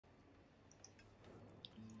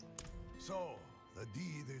So, the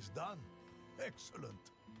deed is done.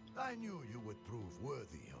 Excellent. I knew you would prove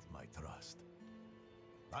worthy of my trust.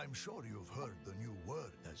 I'm sure you've heard the new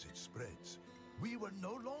word as it spreads. We will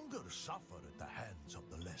no longer suffer at the hands of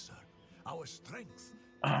the lesser. Our strength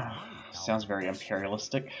Sounds very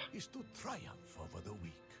imperialistic. is to triumph over the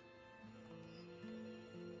weak.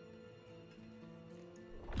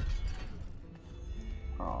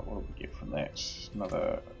 Alright, what do we get from that?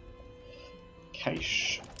 Another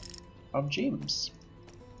cache of gems.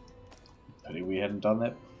 Pity we hadn't done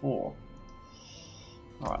that before.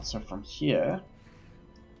 Alright, so from here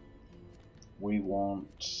we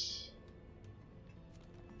want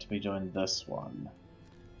to be doing this one.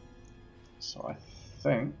 So I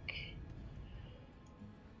think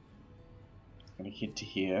I'm going to head to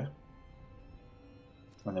here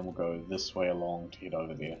and then we'll go this way along to head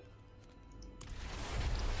over there.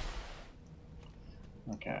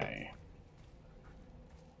 Okay.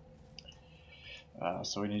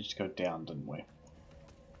 So we needed to go down, didn't we?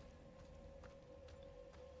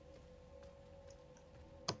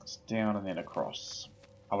 It's down and then across.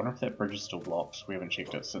 I wonder if that bridge is still blocked. We haven't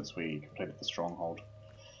checked it since we completed the stronghold.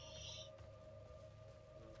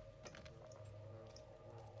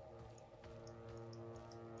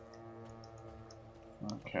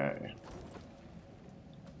 Okay.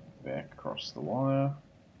 Back across the wire.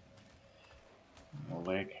 No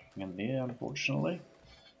leg in there, unfortunately.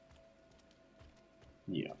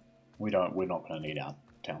 Yeah, we're not going to need our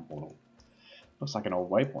town portal. Looks like an old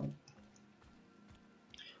waypoint.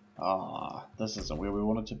 Ah, this isn't where we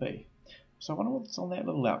wanted to be. So I wonder what's on that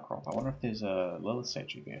little outcrop. I wonder if there's a Lilith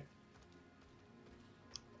statue there.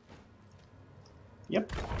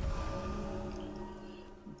 Yep.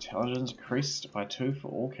 Intelligence increased by 2 for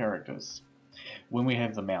all characters. When we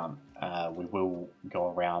have the mount, we will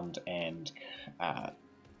go around and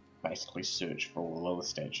basically search for all the Lilith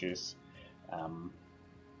statues.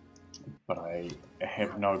 But I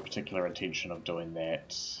have no particular intention of doing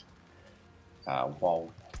that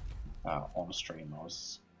while on stream. I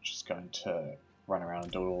was just going to run around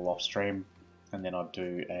and do it all off stream, and then I'd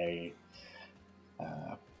do a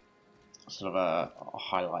sort of a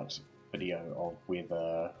highlight video of where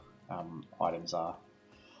the items are,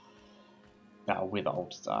 where the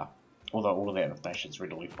altars are. Although all of that information is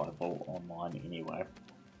readily findable online anyway.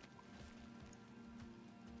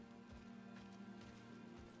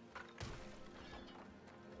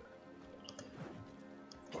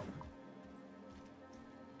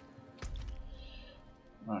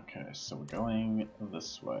 Okay, so we're going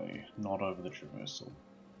this way, not over the traversal.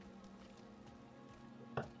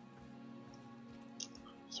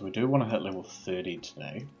 So we do want to hit level 30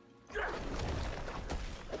 today.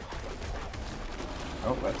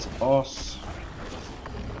 Oh, that's a boss.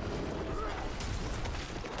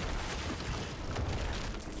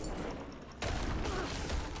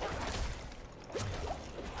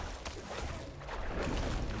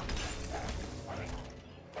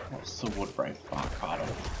 What's the wood wraith bark card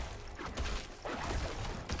of?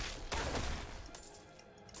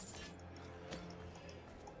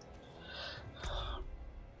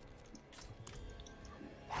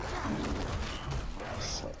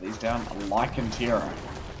 Set these down. Lichen Terror.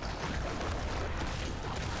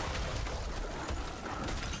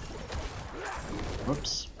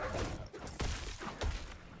 Whoops.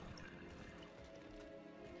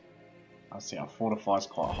 I see our fortify is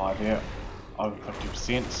quite high there. Over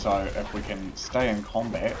 50%, so if we can stay in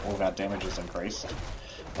combat, all of our damage is increased.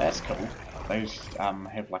 That's cool. They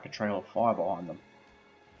have like a trail of fire behind them.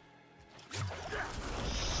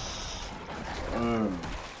 Boom.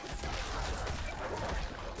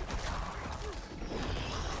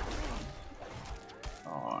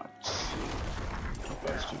 Alright. Put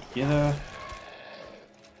those two together.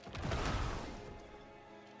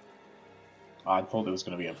 I thought there was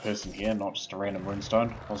going to be a person here, not just a random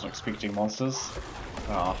runestone. I wasn't expecting monsters.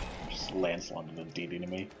 Ah, just landslide into the dead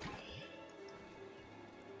enemy.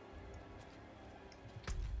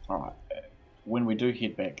 Alright, when we do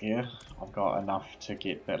head back here, I've got enough to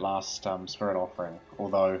get that last spirit offering,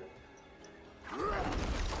 although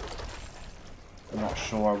I'm not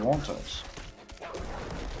sure I want it.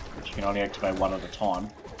 But you can only activate one at a time,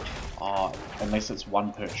 unless it's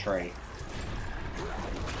one per tree.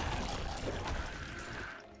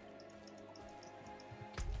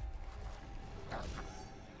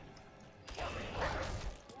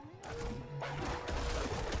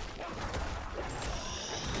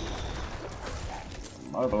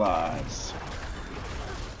 Mobilize.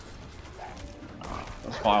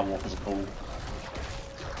 Those firewalkers are cool.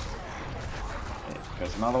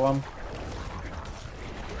 There's another one.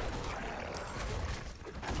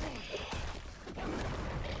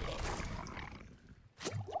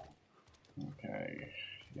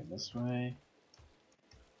 this way.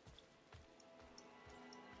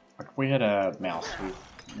 Like if we had a mouse, we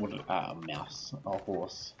would a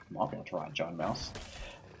horse. Might be able to ride a giant mouse.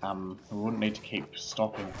 We wouldn't need to keep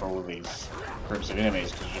stopping for all of these groups of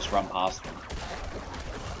enemies because you just run past them.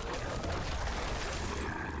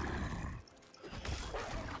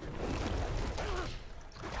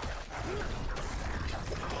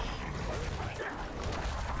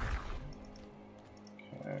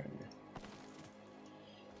 Okay.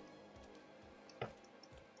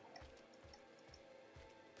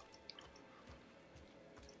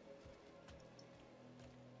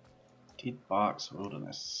 Dead Barks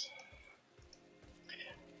Wilderness.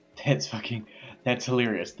 That's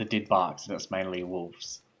hilarious, the Dead Barks, and it's mainly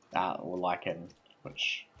wolves, or lichen,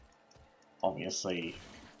 which obviously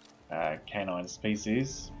canine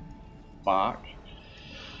species. Bark.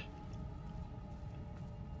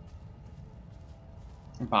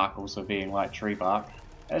 Bark also being like tree bark.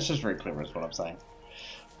 It's just very clever is what I'm saying.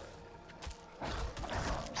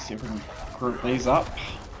 Let's see if we can group these up.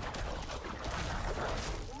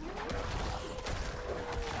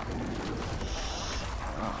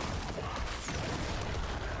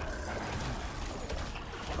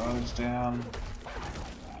 Those down.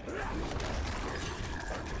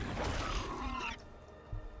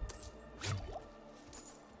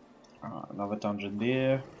 Another dungeon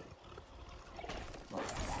there.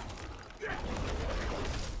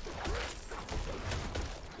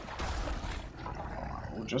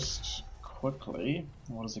 We'll just quickly,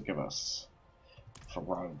 what does it give us for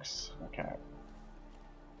rogues? Okay.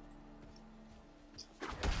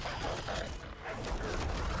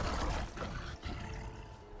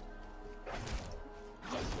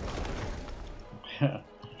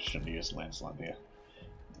 Shouldn't have used landslide there.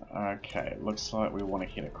 Okay, looks like we want to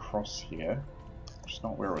head across here, which is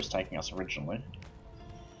not where it was taking us originally.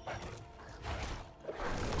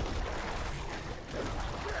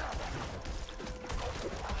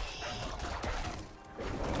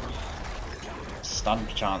 Stun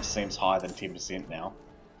chance seems higher than 10% now.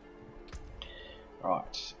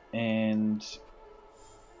 Right, and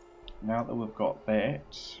now that we've got that,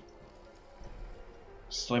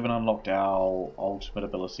 still haven't unlocked our ultimate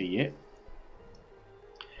ability yet.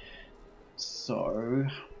 So,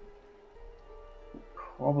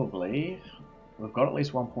 probably, we've got at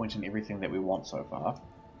least 1 point in everything that we want so far.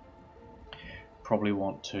 Probably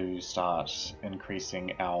want to start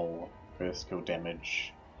increasing our earth skill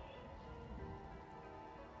damage.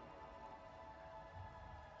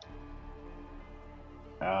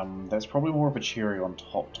 That's probably more of a cherry on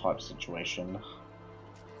top type situation.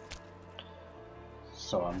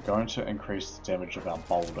 So I'm going to increase the damage of our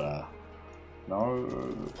boulder.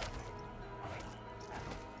 No.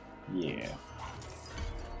 Yeah.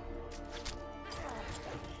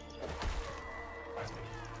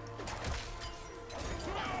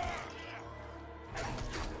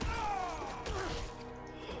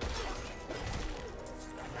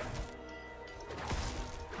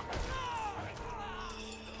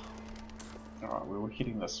 Alright, we were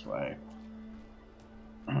heading this way.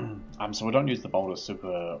 So we don't use the boulder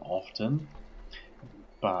super often,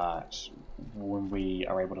 but when we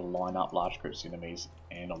are able to line up large groups of enemies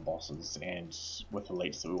and on bosses and with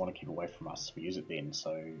elites that we want to keep away from us, we use it then,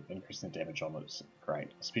 so increasing the damage on it is great,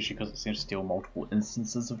 especially because it seems to deal multiple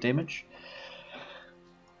instances of damage.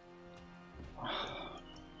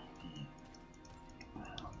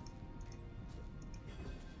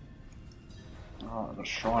 Oh, I've got a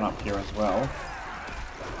shrine up here as well.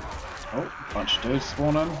 Oh, bunch of dudes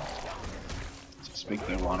spawning.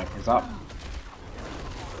 Speaking of lining things up,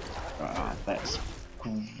 that's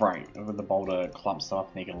great. With the boulder clump stuff,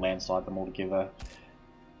 and you can landslide them all together.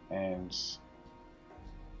 And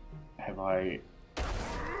have I?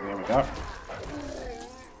 There we go.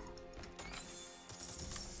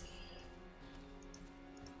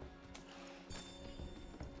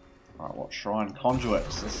 Alright, what shrine?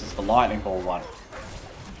 Conduits. This is the lightning ball one.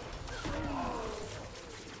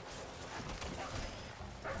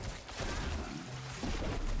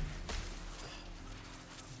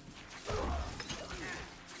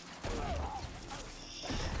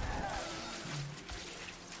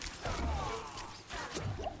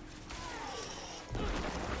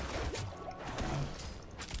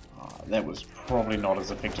 That was probably not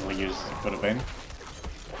as effectively used as it could have been.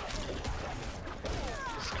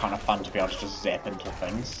 It's kind of fun to be able to just zap into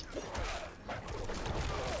things.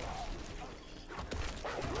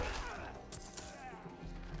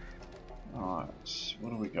 Alright, what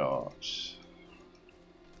do we got?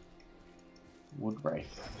 Wood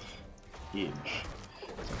Wraith Edge.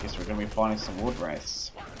 So I guess we're going to be finding some wood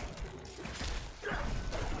wraiths.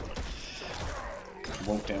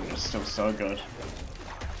 Wolf damage is still so good.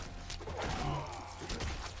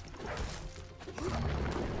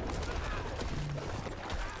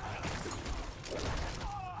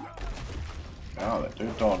 Oh, that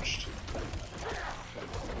dude dodged.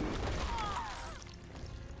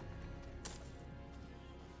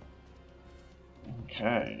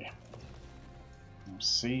 Okay. Let's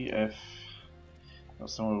see if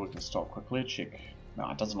there's somewhere we can stop quickly. Check. No,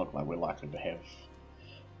 it doesn't look like we're likely to have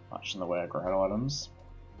much in the way of great items.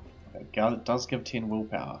 It does give 10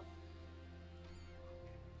 willpower.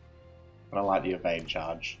 But I like the evade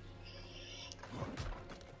charge.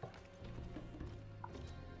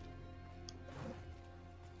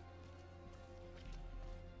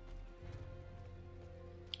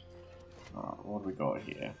 Alright, what do we got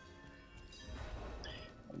here?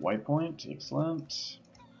 A waypoint, excellent.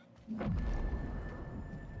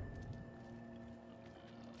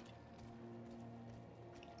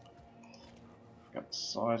 Got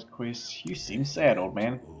side quests. You seem sad, old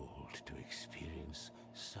man. Old to experience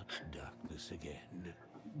such darkness again.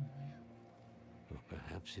 Or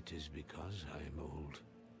perhaps it is because I am old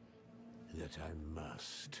that I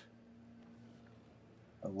must.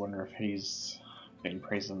 I wonder if he's been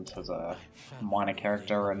present as a minor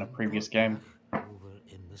character in a previous game. Over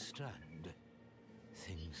in the Strand,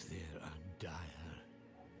 things there are dire,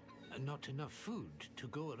 and not enough food to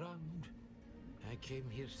go around. I came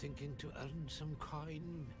here thinking to earn some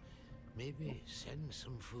coin, maybe send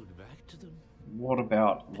some food back to them. What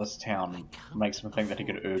about this town makes me think that he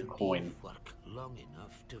could earn coin? Work long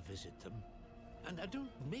enough to visit them, and I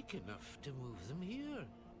don't make enough to move them here.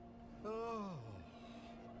 Oh.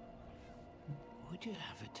 Would you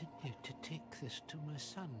have it in you to take this to my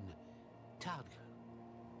son, Tag?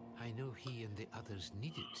 I know he and the others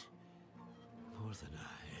need it more than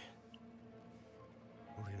I.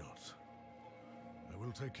 Worry not. I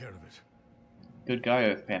will take care of it. Good guy,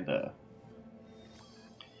 Earth Panda.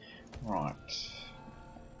 Right.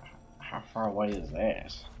 How far away is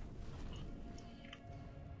that?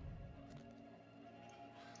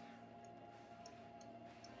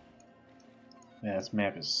 Yeah, this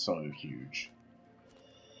map is so huge.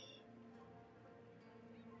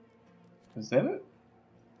 Is that it?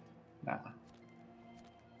 Nah.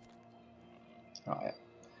 Oh yeah.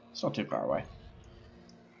 It's not too far away.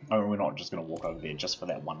 I mean, we're not just going to walk over there just for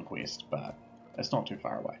that one quest, but it's not too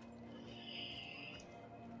far away.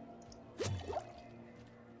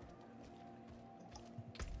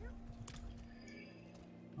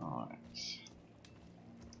 Alright.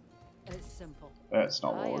 It's simple. That's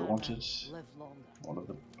not what we wanted. Live longer. Wanted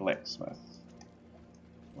the blacksmith,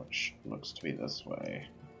 which looks to be this way.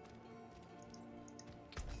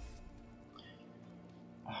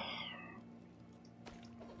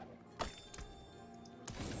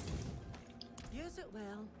 Use it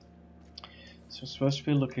well. So we're supposed to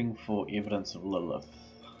be looking for evidence of Lilith.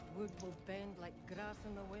 Wood will bend like grass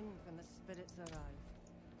in the wind when the spirits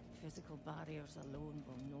arrive. Physical barriers alone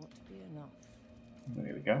will not be enough.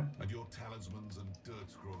 There we go. And your talismans and dirt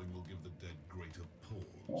scrolling will give the dead greater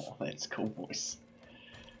pause. Oh, that's cool voice.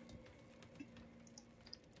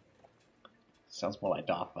 Sounds more like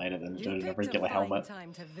Darth Vader than You doing a picked regular fine helmet.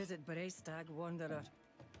 time to visit Braestag, Wanderer.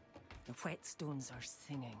 The whetstones are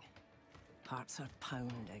singing. Hearts are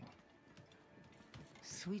pounding.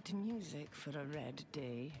 Sweet music for a red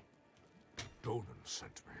day. Donan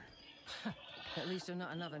sent me. At least you're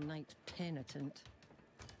not another knight penitent.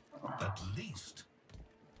 At least.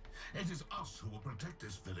 It is us who will protect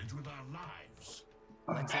this village with our lives.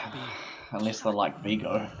 Let it be. Unless they're like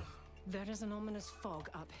Vigo. There is an ominous fog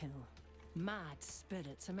uphill. Mad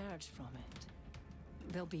spirits emerge from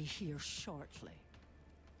it. They'll be here shortly.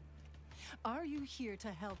 Are you here to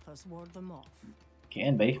help us ward them off?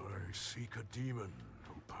 Can be. I seek a demon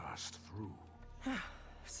who passed through.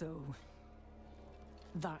 So,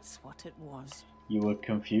 that's what it was. You were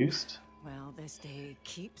confused? Well, this day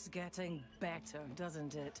keeps getting better,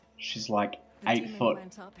 doesn't it? She's like The 8 demon foot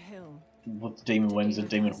went uphill with demon to wings aid and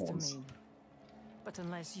demon us to horns. me. But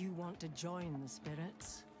unless you want to join the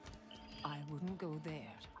spirits, I wouldn't go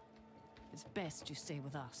there. It's best you stay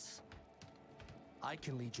with us. I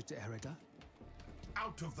can lead you to Erida.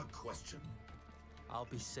 Out of the question. I'll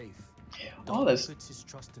be safe. Oh, Don there's puts his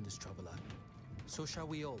trust in this traveler. So shall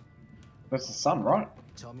we all. that's the sun, right?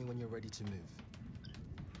 Tell me when you're ready to move.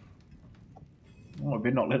 Oh, we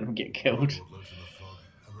better not let him get killed. Lord Lotion of Fog,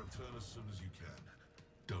 and return as soon as you can.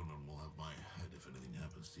 Donan will have my head if anything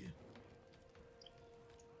happens to you.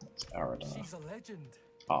 It's Arada. She's a legend.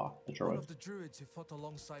 Ah, the One druid. of the druids who fought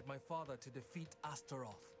alongside my father to defeat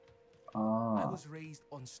Astaroth. I Ah, was raised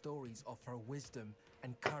on stories of her wisdom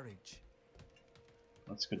and courage.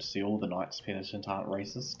 It's good to see all the Knights Penitent aren't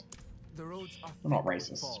racist. The roads are Well, not thick with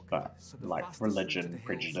racist, fog, but so the like fastest route to religion the hills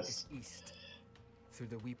prejudice. is east, through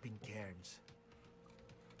the Weeping Cairns.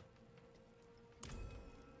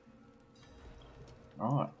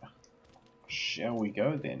 Right. Shall we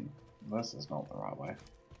go then? This is not the right way.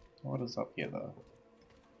 What is up here though?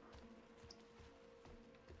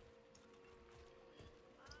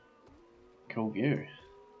 Cool view.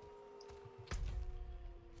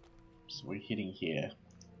 So we're heading here.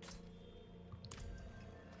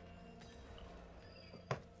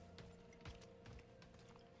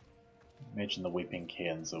 Imagine the Weeping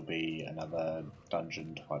Cairns will be another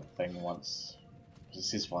dungeon type thing once. This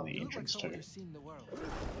says find the You look like entrance someone too. who's seen the world. I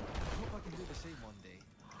hope I can do the same one day.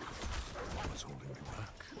 What's holding you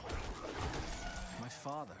back? My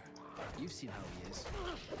father. You've seen how he is.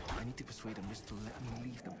 I need to persuade him just to let me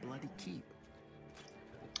leave the bloody keep.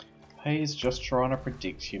 He's just trying to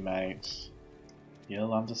predict you, mate.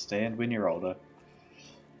 You'll understand when you're older.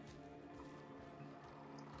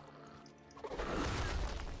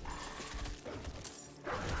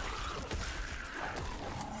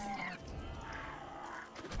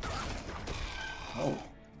 Oh.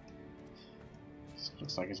 This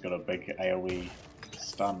looks like he's got a big AoE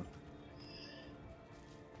stun.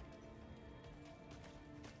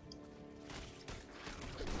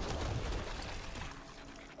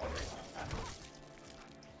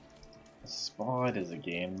 Spiders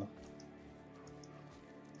again.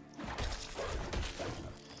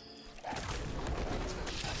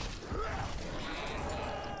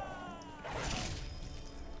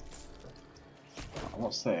 Oh,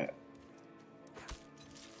 what's that?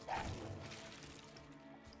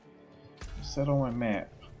 What's that on my map?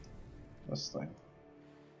 This thing.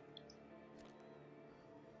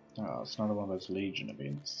 Oh, it's another one of those Legion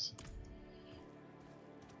events.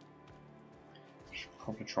 Should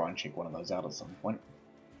probably try and check one of those out at some point.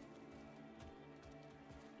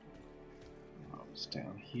 Oh, it's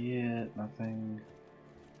down here, nothing.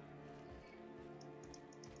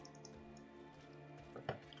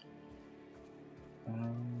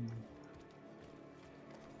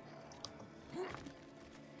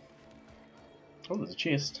 Oh, there's a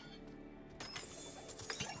chest.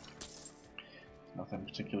 Nothing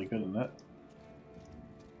particularly good in it.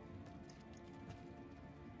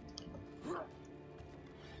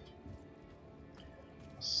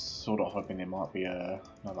 Sort of hoping there might be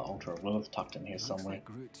another altar of Lilith tucked in here somewhere. Looks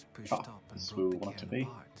like roots pushed Ah, up and this is broke where we the want it to cairn be.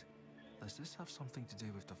 apart. Does this have something to do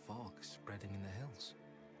with the fog spreading in the hills?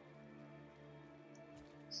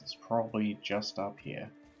 This is probably just up here.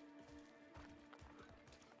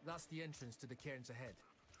 That's the entrance to the cairns ahead.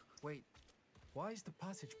 Wait, why is the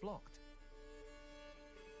passage blocked?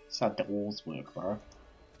 That's how doors work, bro.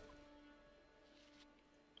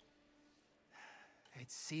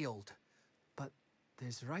 It's sealed, but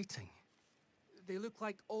there's writing. They look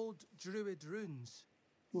like old druid runes.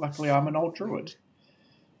 Luckily, I'm an old Wind. druid.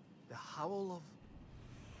 The howl of...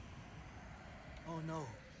 Oh no,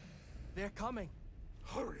 they're coming.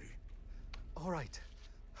 Hurry! All right.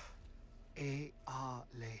 E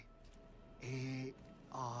ale,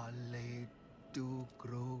 du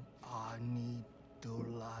gro ani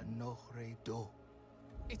dula nohre do.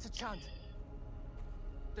 It's a chant.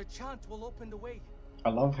 The chant will open the way. I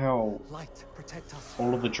love how Light, protect us.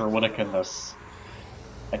 all of the druidic in this,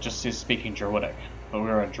 it just says speaking druidic, but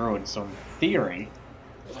we're a druid, so in theory,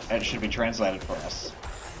 it should be translated for us.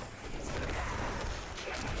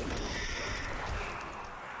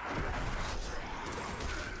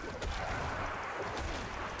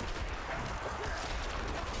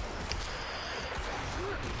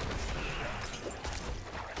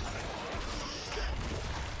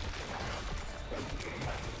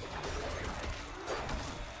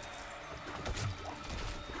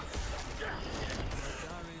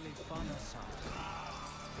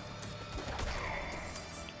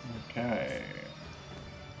 Okay.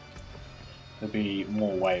 There'll be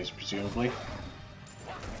more waves, presumably.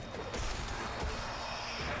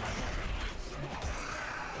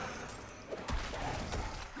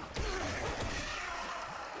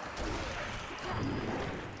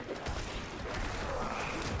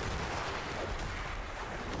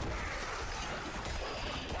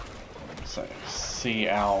 So, see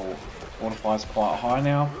our fortify's quite high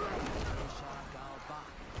now.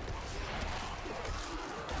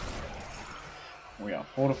 We are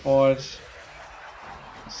fortified.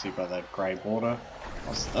 Let's see by the grey border.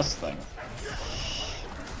 What's this thing?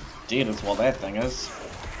 Dead is what that thing is.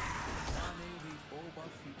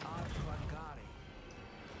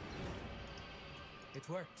 It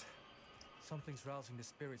worked. Something's rousing the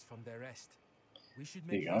spirits from their rest. We should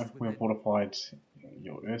There make you go. haste with We're it. fortified.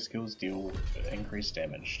 Your earth skills deal increased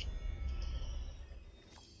damage.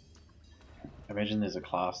 I imagine there's a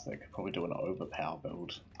class that could probably do an overpower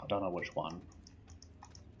build. I don't know which one.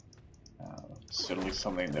 Certainly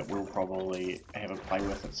something that we'll probably have a play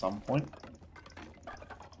with at some point.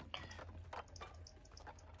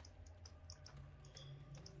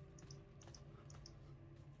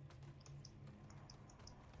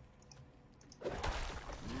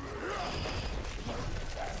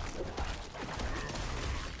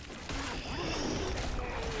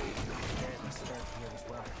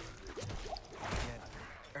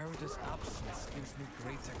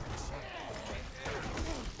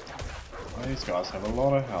 These guys have a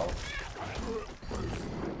lot of health.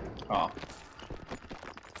 Ah.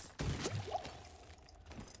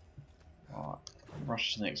 Alright.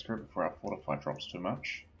 Rush to the next group before our fortify drops too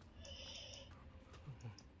much.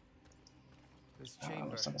 This chamber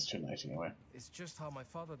Looks like it's too late anyway. is just how my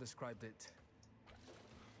father described it.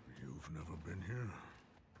 You've never been here?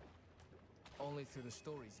 Only through the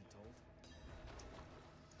stories he told.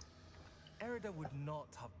 Erida would not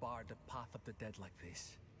have barred the path of the dead like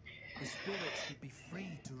this. The spirits should be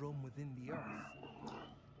free to roam within the earth.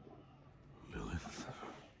 Lilith.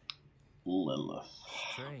 Lilith.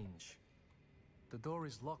 Strange. The door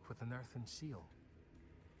is locked with an earthen seal.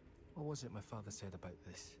 What was it my father said about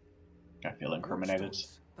this? I feel incriminated.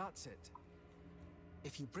 Wardstones, that's it.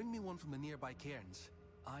 If you bring me one from the nearby cairns,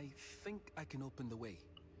 I think I can open the way.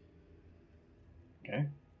 Okay.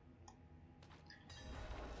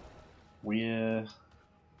 We're...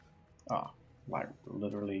 Ah, like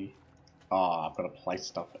literally... Ah, I've got to place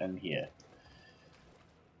stuff in here.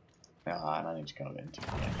 Ah, and I need to go into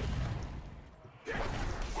here.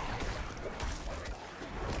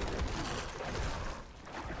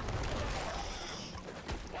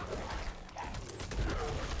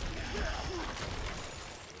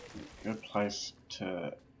 Good place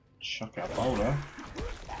to chuck our boulder.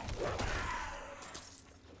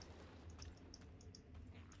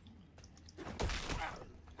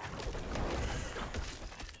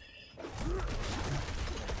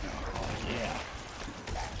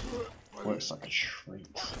 Works like a treat.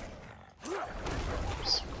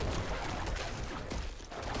 Oops.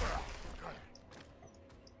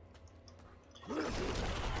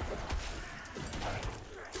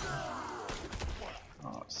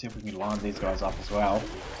 Let's see if we can line these guys up as well.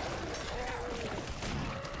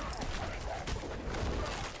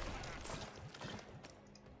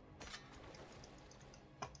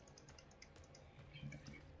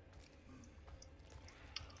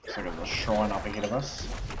 So we've got the shrine up ahead of us.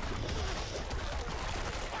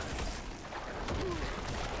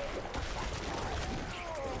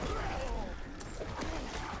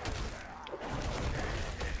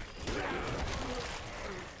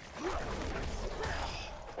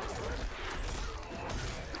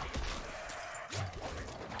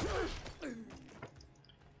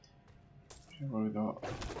 What have we got?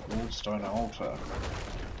 Wallstone altar.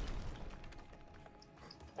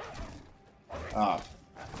 Ah.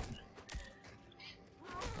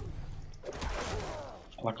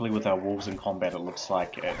 Luckily with our wolves in combat it looks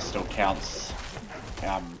like it still counts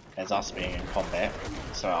as us being in combat,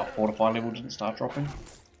 so our fortify level didn't start dropping.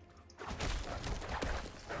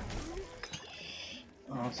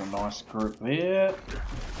 Oh, that's a nice group there.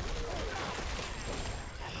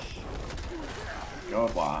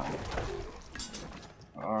 Good one.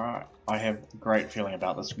 Alright, I have a great feeling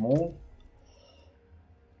about this mall.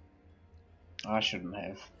 I shouldn't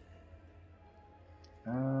have.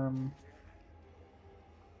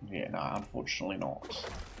 Yeah, no, unfortunately not.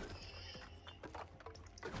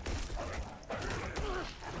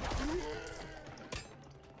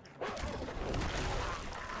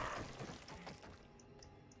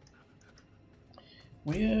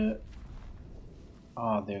 Where?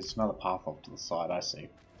 Oh, there's another path off to the side, I see.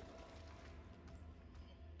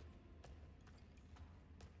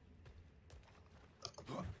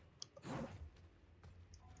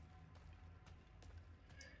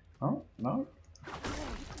 Oh, no.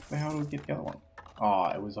 How do we get the other one? Oh,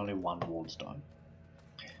 it was only one wardstone.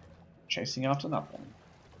 Chasing after nothing.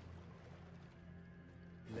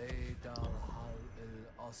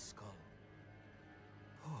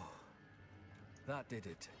 That did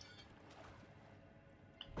it.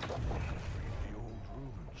 The old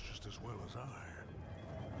ruins just as well as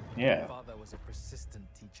I. Yeah. My father was a persistent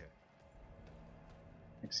teacher.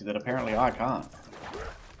 Except that apparently I can't.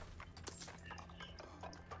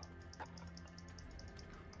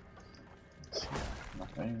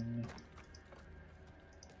 Nothing.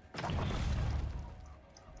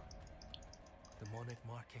 Demonic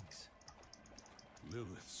markings.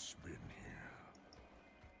 Lilith's been here.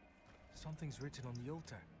 Something's written on the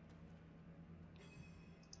altar.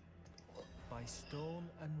 By stone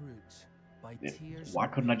and roots, by tears. Why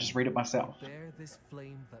couldn't I just read it myself? Bear this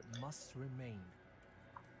flame that must remain.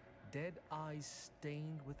 Dead eyes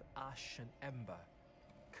stained with ash and ember.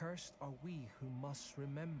 Cursed are we who must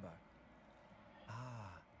remember.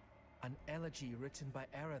 Ah, an elegy written by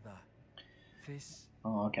Erida. This.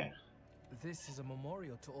 Oh, okay. This is a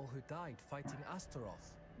memorial to all who died fighting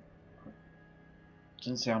Astaroth.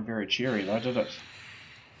 Didn't sound very cheery though, did it?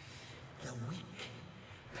 The weak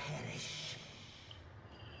perish.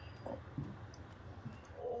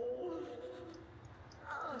 All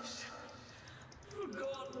ash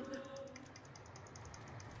forgotten.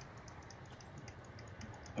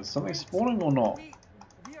 Is something spawning or not?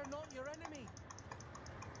 We are not your enemy.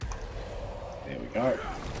 There we go.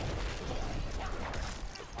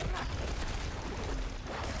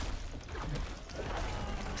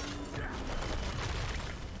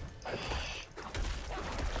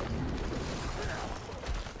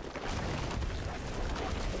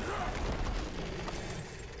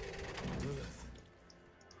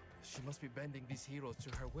 She must be bending these heroes to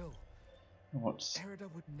her will. What's... Erida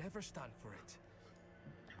would never stand for it.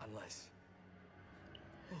 Unless...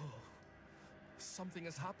 Oh, something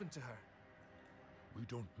has happened to her. We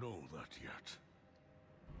don't know that yet.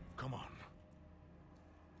 Come on.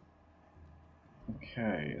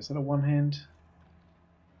 Okay, is that a one hand?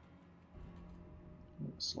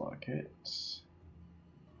 Looks like it.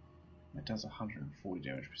 It does 140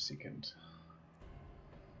 damage per second.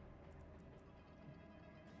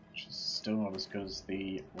 Which is still not as good as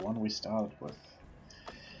the one we started with.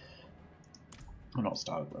 Well, not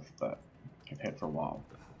started with, but I've had for a while.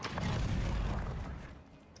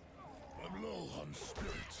 I'm low on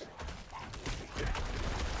spirits.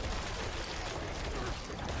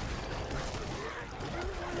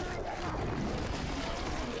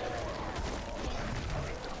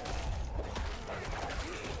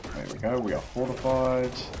 There we go, we are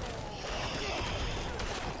fortified.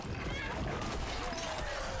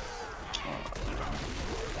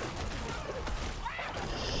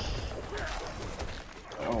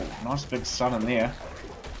 Oh, nice big sun in there.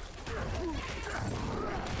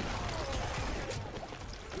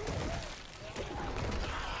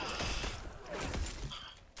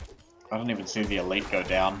 I didn't even see the elite go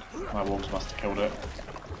down. My wolves must have killed it.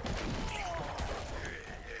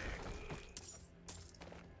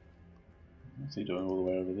 What's he doing all the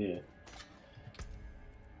way over there?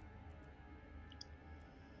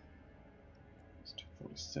 It's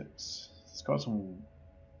 246. It's got some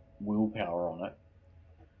willpower on it.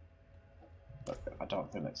 But I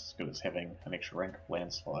don't think that's as good as having an extra rank of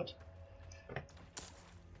landslide.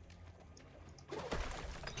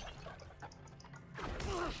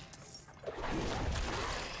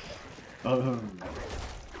 Oh.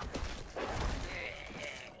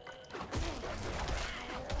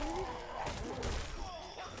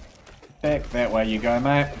 Back that way you go,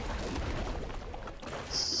 mate.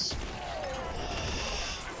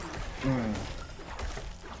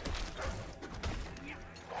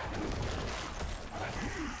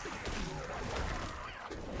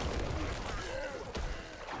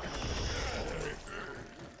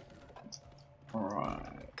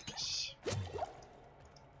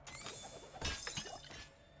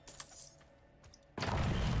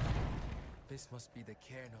 This must be the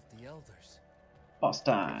cairn of the elders. Boss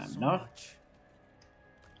time, So no? much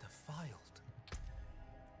defiled.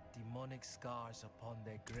 Demonic scars upon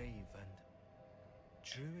their grave and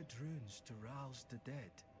druid runes to rouse the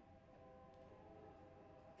dead.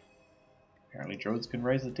 Apparently druids can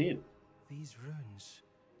raise the dead. These runes,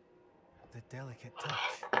 the delicate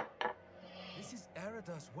touch. This is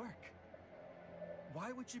Erida's work.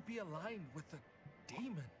 Why would you be aligned with a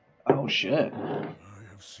demon? Oh shit. I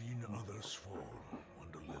have seen others fall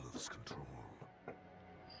under Lilith's control.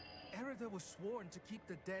 Erida was sworn to keep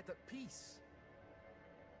the dead at peace.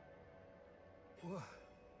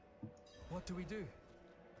 What do we do?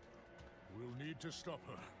 We'll need to stop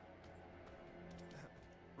her.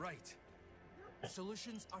 Right.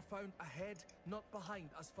 Solutions are found ahead, not behind,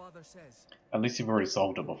 as Father says. At least you've already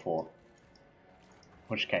solved it before. In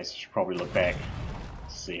which case you should probably look back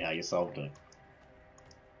to see how you solved it.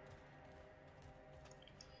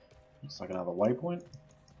 Looks like another waypoint.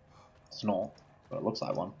 It's not, but it looks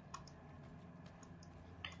like one.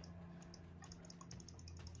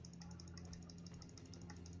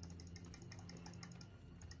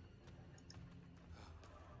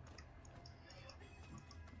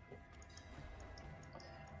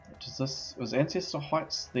 Was Ancestor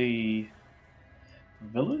Heights the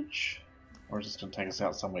village? Or is this going to take us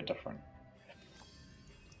out somewhere different?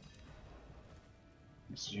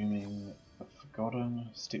 Assuming the Forgotten,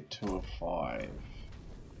 step 2 of 5.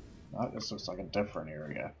 No, this looks like a different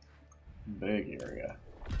area. Big area.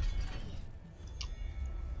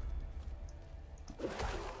 You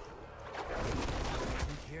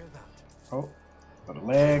hear that? Oh, got a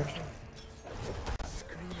leg.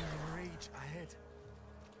 Screaming in rage ahead.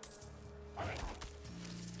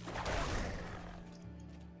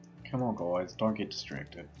 Come on guys, don't get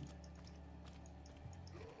distracted.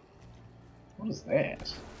 What is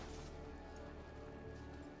that?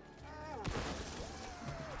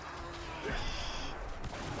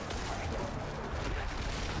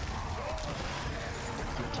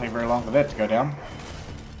 Didn't take very long for that to go down.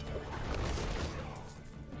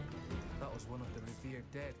 That was one of the revered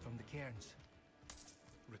dead from the cairns.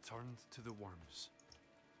 Returned to the worms.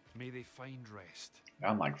 May they find rest.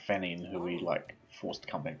 Unlike Fanning, who we like forced to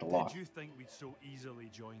come back to life. Did you think we'd so easily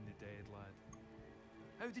join the dead, lad?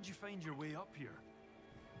 How did you find your way up here?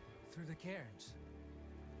 Through the cairns.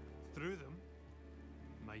 Through them?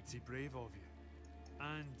 Mighty brave of you.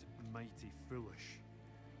 And mighty foolish.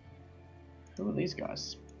 Who are these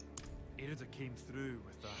guys? Erida came through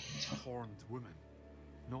with that horned woman.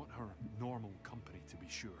 Not her normal company, to be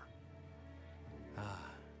sure.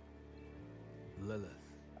 Ah. Lilith.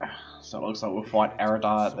 So it looks like we'll fight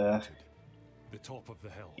Erida at the top of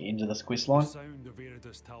the hill. end of this quest line. The sound of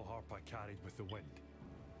Erida's talharp I carried with the wind.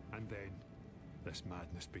 And then this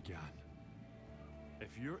madness began.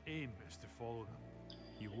 If your aim is to follow them,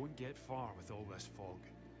 you won't get far with all this fog.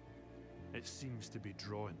 It seems to be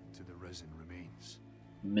drawn to the risen remains.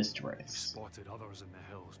 Mist wraiths. Spotted others in the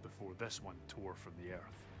hills before this one tore from the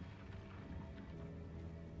earth.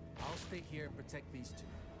 I'll stay here and protect these two.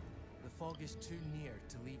 The fog is too near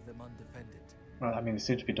to leave them undefended. Well, I mean, they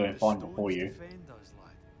seem to be doing fine before you. Defend us,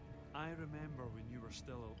 lad. I remember when you were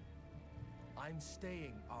still. I'm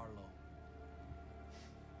staying, Arlo.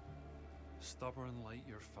 Stubborn like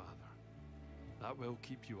your father. That will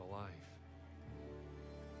keep you alive.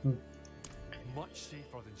 Much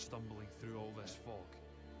safer than stumbling through all this fog.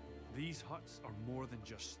 These huts are more than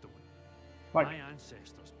just stone. Like, my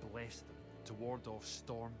ancestors blessed them to ward off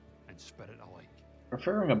storm and spirit alike.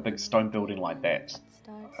 referring a big stone building like that,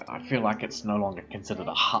 I feel like it's no longer considered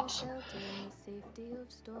a hut.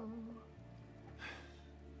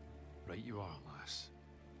 Right you are, lass.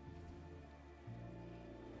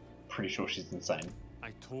 Pretty sure she's insane.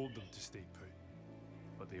 I told them to stay put,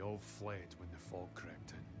 but they all fled when the fog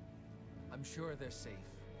crept in. I'm sure they're safe.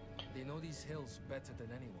 They know these hills better than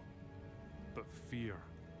anyone. But fear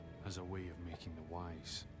has a way of making the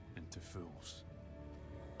wise into fools.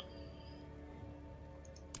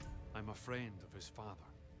 I'm a friend of his father.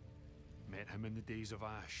 Met him in the days of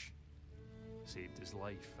Ash. Saved his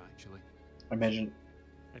life, actually. Imagine.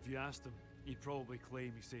 If you asked him, he'd probably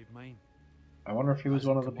claim he saved mine. I wonder if he was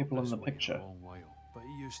one of the Hasn't come people up in the this way picture. in a long while, but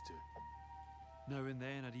he used to. Now and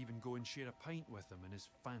then I'd even go and share a pint with him in his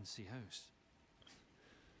fancy house.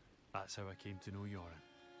 That's how I came to know Yoren.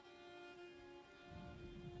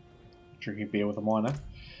 Drinking beer with a miner.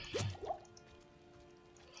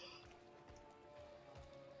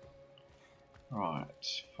 Right,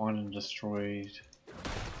 find and destroyed.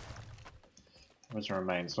 Where's the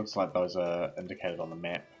remains? Looks like those are indicated on the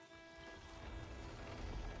map.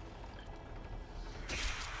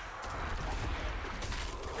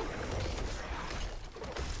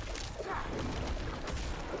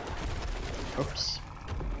 Oops.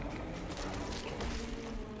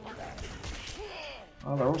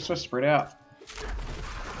 Oh, they're also spread out.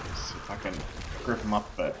 Let's see if I can group them up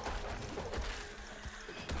a bit.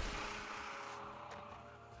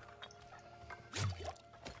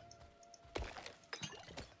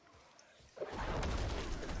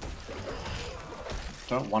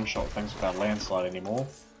 Don't one-shot things without landslide anymore.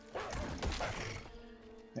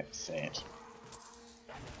 That's sad.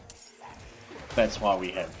 That's why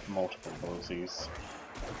we have multiple abilities.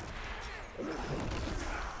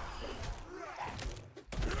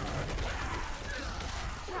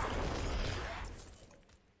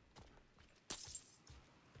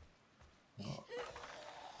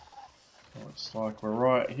 Looks like we're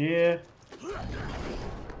right here.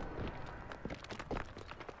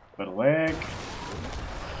 Bit of lag.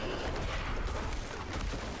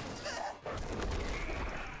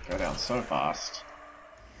 Go down so fast.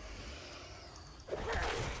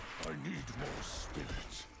 I need more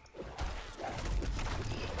spirit.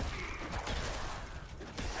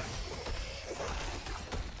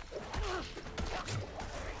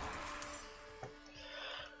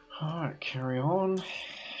 Alright, carry on.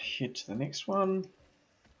 Head to the next one.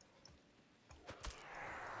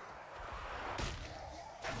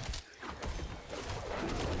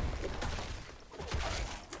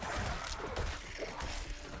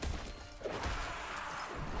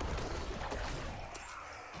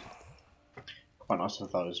 most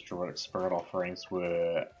of those druidic spirit offerings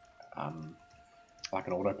were like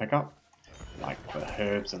an auto pickup, like the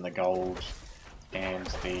herbs and the gold and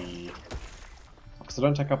the, because they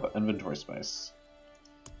don't take up inventory space.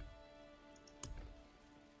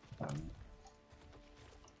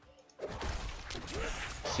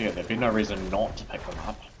 So yeah, there'd be no reason not to pick them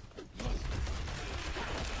up.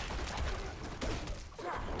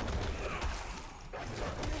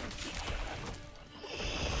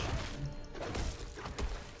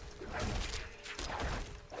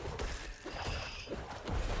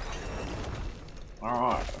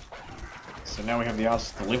 Alright, so now we have the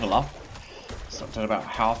odds to level up. So it did about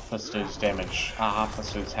half this dude's damage, half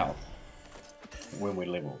this dude's health when we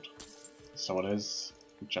leveled. So it is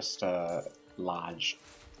just a large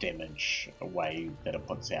damage way that it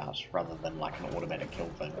puts out rather than like an automatic kill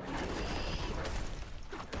thing.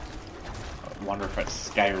 I wonder if it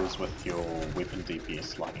scales with your weapon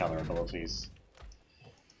DPS like other abilities.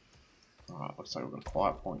 Alright, looks like we've got a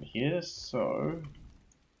quiet point here, so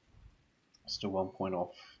still 1 point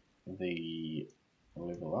off the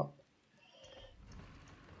level up.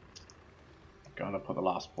 Going to put the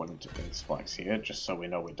last point in spikes here, just so we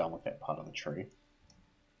know we're done with that part of the tree.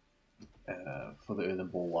 For the earthen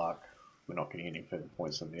bulwark, we're not getting any further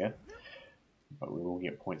points in there, but we will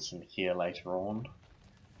get points in here later on.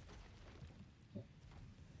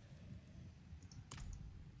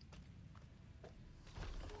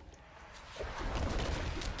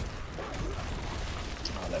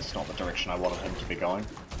 Oh, that's not the direction I wanted him to be going.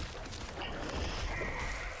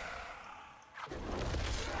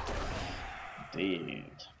 Indeed.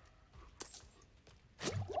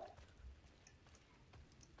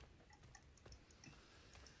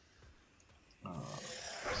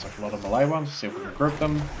 Looks like a lot of melee ones. See if we can group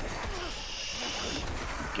them.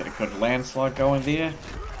 Get a good landslide going there.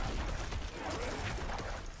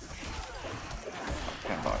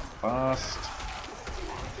 Come back fast.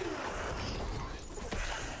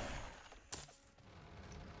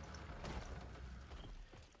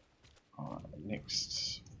 Alright,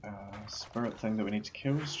 next spirit thing that we need to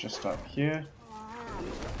kill is just up here.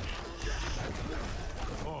 The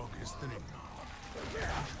fog is thinning now.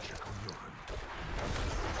 Check on your end.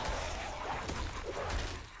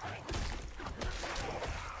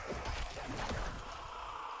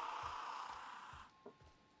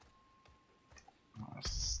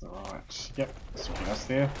 That's the right. Yep, that's what us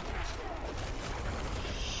there.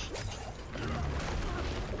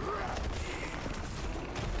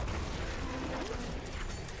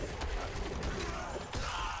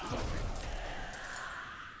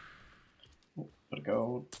 Oh, bit of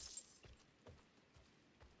gold.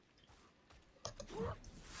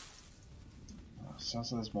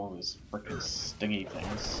 Sounds like there's more of these freaking stingy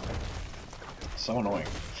things. So annoying.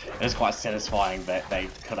 It is quite satisfying that they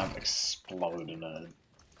couldn't explode in a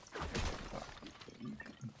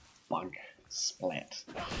bug splat.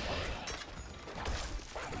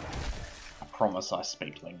 I promise I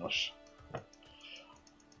speak English.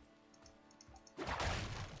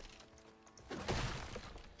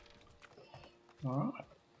 Alright.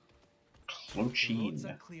 The roads Clipchamp.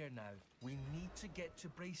 are clear now. We need to get to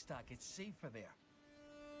Braestack. It's safer there.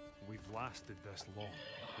 We've lasted this long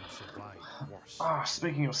and survived worse. Ah,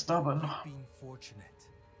 speaking of stubborn. We've been fortunate.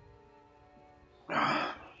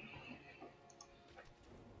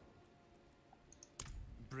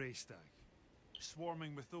 Braestack,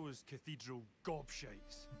 swarming with those cathedral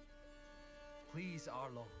gobshites. Please,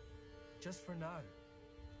 Arlo. Just for now.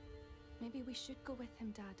 Maybe we should go with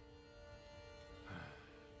him, Dad.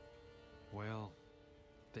 Well,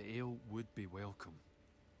 the ale would be welcome.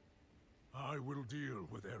 I will deal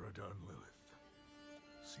with Eridan Lilith.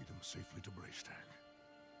 See them safely to Braestack.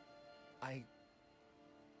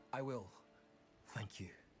 I will. Thank you.